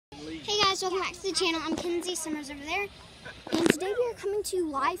guys, welcome back to the channel. I'm Kinsey, Summer's over there. And today we are coming to you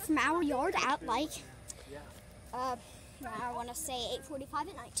live from our yard at like, I want to say 8:45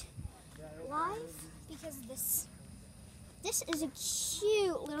 at night. Live because this is a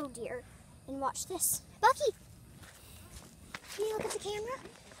cute little deer. And watch this. Bucky! Can you look at the camera?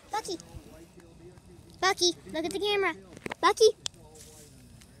 Bucky! Bucky, look at the camera. Bucky!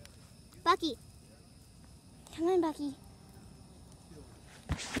 Bucky! Come on, Bucky.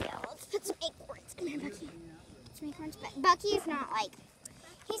 Yeah, let's put some acorns. Come here, Bucky. Some acorns. But Bucky is not like,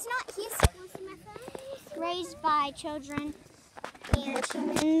 he's raised by children and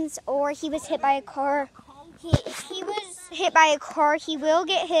humans, or he was hit by a car. He was hit by a car. He will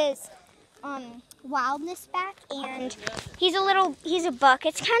get his wildness back, and he's a buck.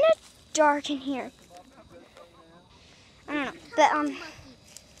 It's kind of dark in here. I don't know, but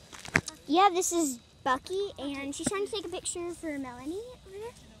yeah, this is Bucky, and she's trying to take a picture for Melanie over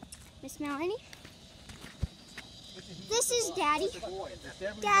there. Miss Melanie. This is Daddy.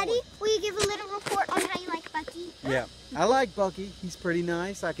 Daddy, will you give a little report on how you like Bucky? Yeah, I like Bucky. He's pretty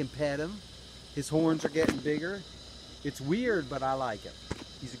nice. I can pet him. His horns are getting bigger. It's weird, but I like him.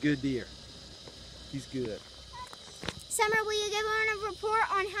 He's a good deer. He's good. Summer, will you give her a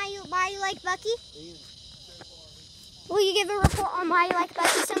report on why you like Bucky? Will you give a report on why you like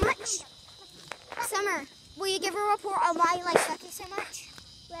Bucky so much? Summer, will you give a report on why you like Bucky so much?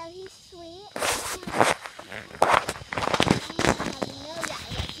 Well, he's sweet.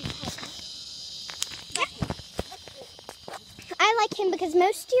 I like him because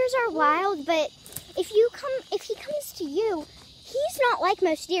most deers are wild, but if he comes to you, he's not like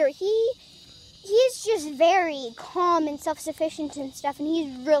most deer. He's just very calm and self-sufficient and stuff, and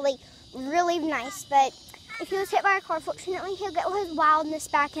he's really, really nice. But if he was hit by a car, fortunately, he'll get his wildness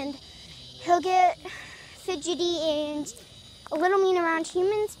back, and he'll get fidgety and a little mean around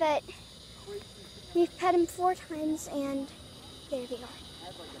humans, but we've pet him 4 times, and there we are.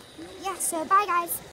 Yeah, so bye, guys.